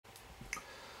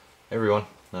Hey everyone,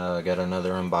 got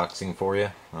another unboxing for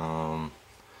you.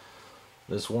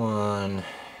 This one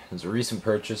is a recent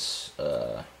purchase.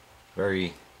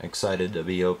 Very excited to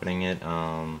be opening it,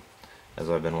 as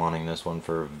I've been wanting this one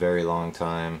for a very long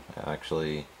time.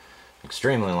 Actually,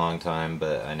 extremely long time,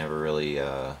 but I never really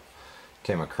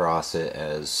came across it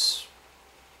as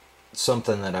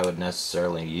something that I would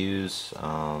necessarily use.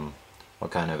 I'll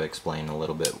kind of explain a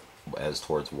little bit as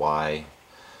towards why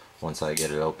once I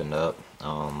get it opened up.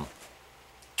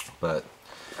 But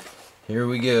here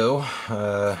we go.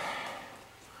 Oh,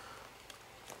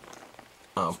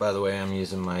 by the way, I'm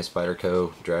using my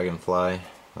Spyderco Dragonfly.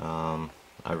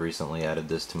 I recently added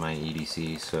this to my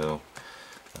EDC, so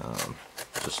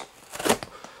just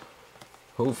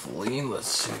hopefully, let's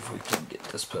see if we can get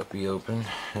this puppy open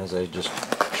as I just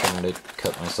trying to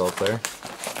cut myself there.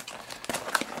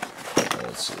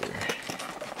 Let's see here.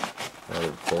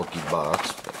 Rather bulky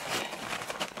box, but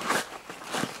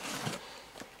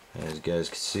as you guys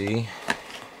can see,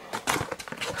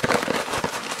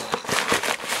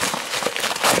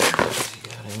 what's he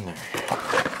got in there?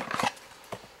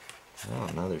 Oh,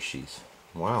 another sheath.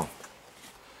 Wow.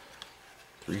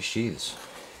 3 sheaths.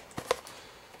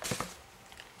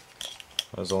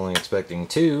 I was only expecting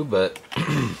 2, but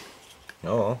oh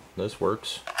well, this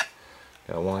works.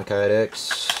 Got one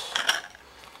Kydex.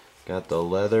 Got the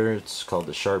leather, it's called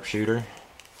the Sharpshooter.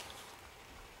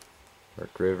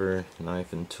 Dark River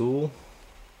knife and tool.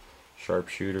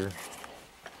 Sharpshooter.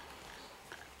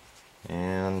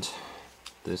 And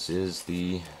this is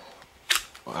the,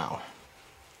 wow,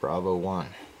 Bravo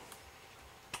 1.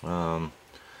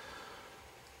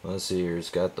 Let's see here,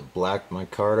 it's got the black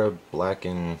micarta, black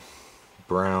and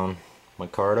brown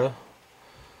micarta.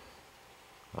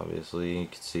 Obviously you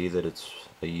can see that it's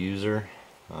a user.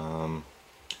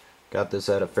 Got this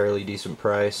at a fairly decent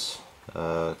price,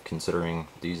 considering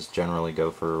these generally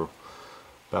go for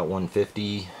about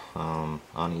 $150 on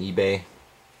eBay.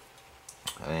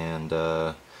 And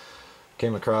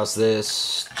came across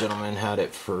this gentleman had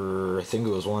it for, I think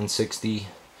it was $160.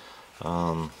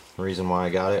 The reason why I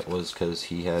got it was because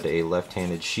he had a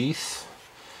left-handed sheath.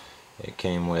 It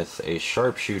came with a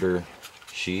sharpshooter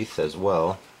sheath as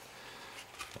well,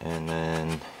 and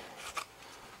then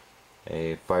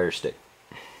a fire stick.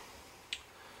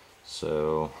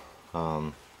 So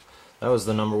that was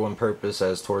the number one purpose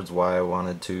as towards why I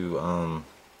wanted to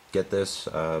get this.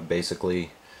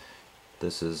 Basically,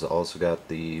 this has also got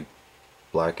the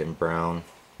black and brown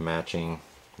matching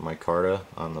micarta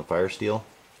on the fire steel.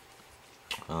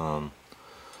 So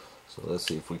let's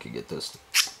see if we could get this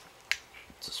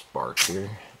to spark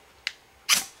here.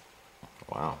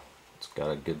 Wow, it's got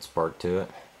a good spark to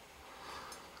it,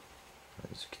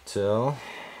 as you can tell.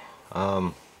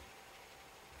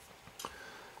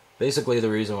 Basically, the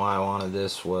reason why I wanted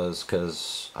this was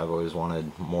because I've always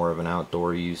wanted more of an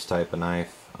outdoor use type of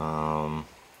knife.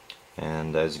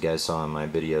 And as you guys saw in my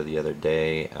video the other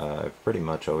day, I've pretty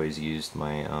much always used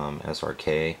my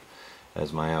SRK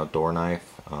as my outdoor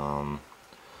knife.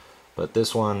 But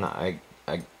this one I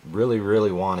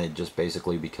really wanted, just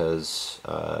basically because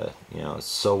you know, it's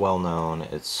so well known,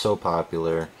 it's so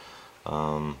popular.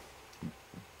 A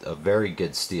very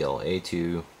good steel.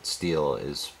 A2 steel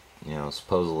is, you know,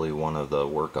 supposedly one of the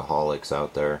workaholics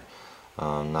out there.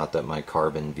 Not that my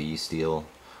carbon V steel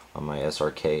on my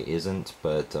SRK isn't,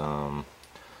 but I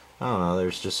don't know,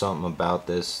 there's just something about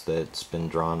this that's been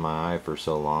drawing my eye for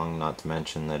so long. Not to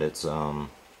mention that it's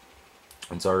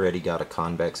already got a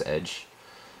convex edge,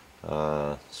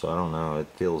 so I don't know, it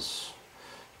feels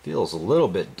a little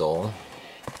bit dull.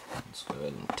 Let's go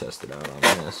ahead and test it out on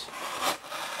this.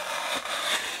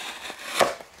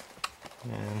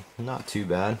 And not too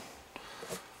bad.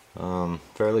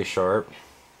 Fairly sharp.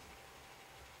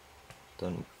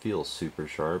 Doesn't feel super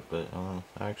sharp, but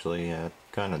actually, yeah, it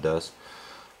kind of does.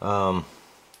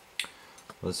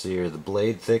 Let's see here, the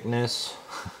blade thickness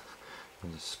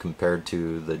is compared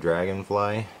to the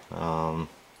Dragonfly.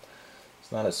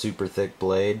 It's not a super thick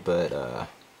blade, but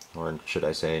or should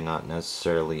I say, not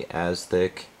necessarily as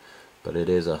thick, but it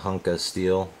is a hunk of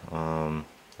steel. I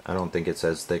don't think it's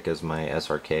as thick as my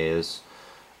SRK is,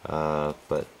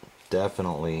 but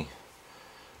definitely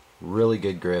really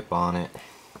good grip on it.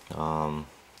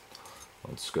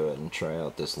 Let's go ahead and try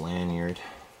out this lanyard.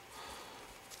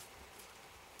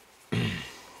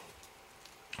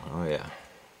 Oh yeah,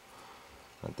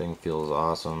 that thing feels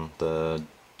awesome. The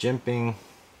jimping,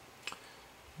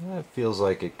 it feels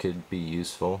like it could be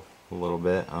useful a little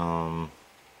bit.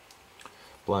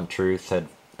 Blunt Truth had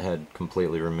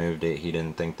completely removed it. He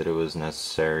didn't think that it was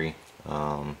necessary.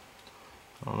 I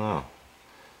don't know.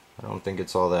 I don't think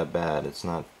it's all that bad. It's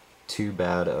not too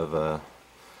bad of a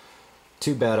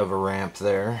too bad of a ramp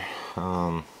there.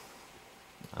 I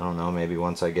don't know, maybe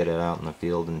once I get it out in the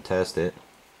field and test it.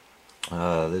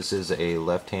 This is a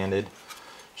left-handed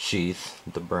sheath,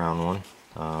 the brown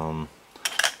one.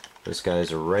 This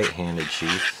guy's a right-handed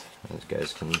sheath, as you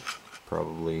guys can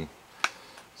probably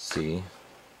see.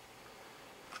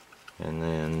 And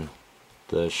then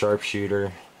the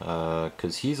sharpshooter,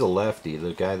 because he's a lefty,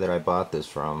 the guy that I bought this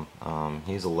from,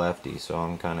 he's a lefty, so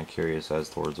I'm kind of curious as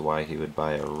towards why he would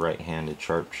buy a right-handed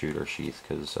sharpshooter sheath,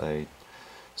 because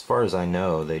as far as I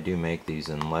know, they do make these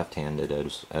in left-handed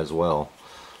as well.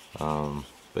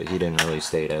 But he didn't really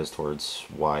state as towards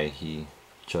why he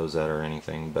chose that or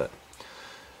anything, but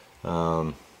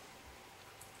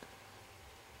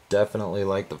definitely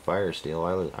like the fire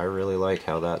steel. I really like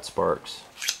how that sparks.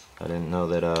 I didn't know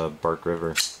that Bark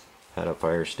River had a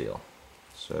fire steel.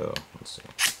 So let's see.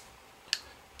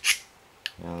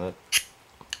 Yeah,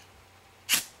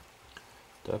 that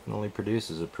definitely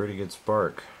produces a pretty good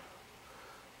spark.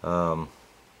 I'll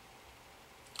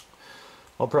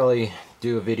probably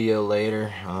do a video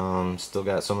later. Still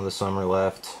got some of the summer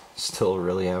left. Still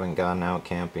really haven't gotten out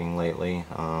camping lately.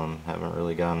 Haven't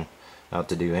really gone out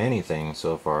to do anything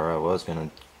so far. I was gonna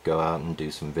go out and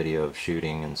do some video of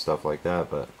shooting and stuff like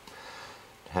that, but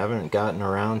haven't gotten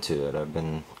around to it. I've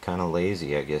been kind of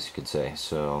lazy, I guess you could say.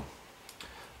 So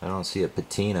I don't see a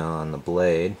patina on the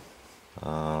blade. So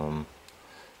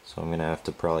I'm gonna have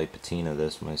to probably patina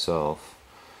this myself.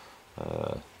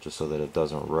 Just so that it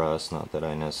doesn't rust. Not that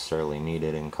I necessarily need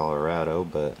it in Colorado,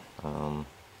 but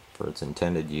for its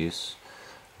intended use,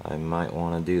 I might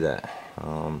want to do that.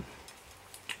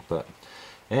 But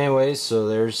anyways, so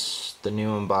there's the new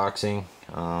unboxing.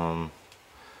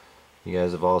 You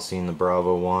guys have all seen the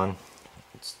Bravo one.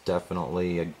 It's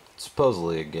definitely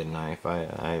supposedly a good knife.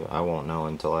 I won't know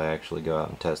until I actually go out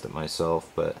and test it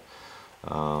myself, but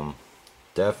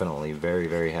definitely very,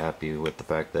 very happy with the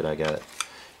fact that I got,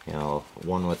 you know,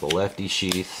 one with a lefty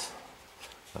sheath,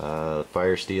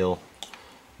 fire steel,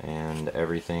 and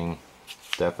everything.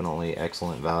 Definitely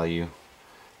excellent value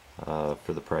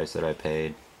for the price that I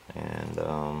paid.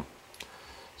 And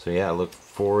so yeah, I look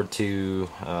forward to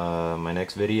my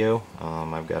next video.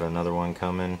 I've got another one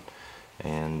coming,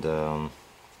 and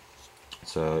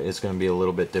so it's going to be a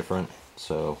little bit different.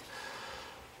 So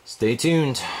stay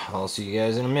tuned. I'll see you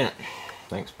guys in a minute.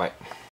 Thanks, bye.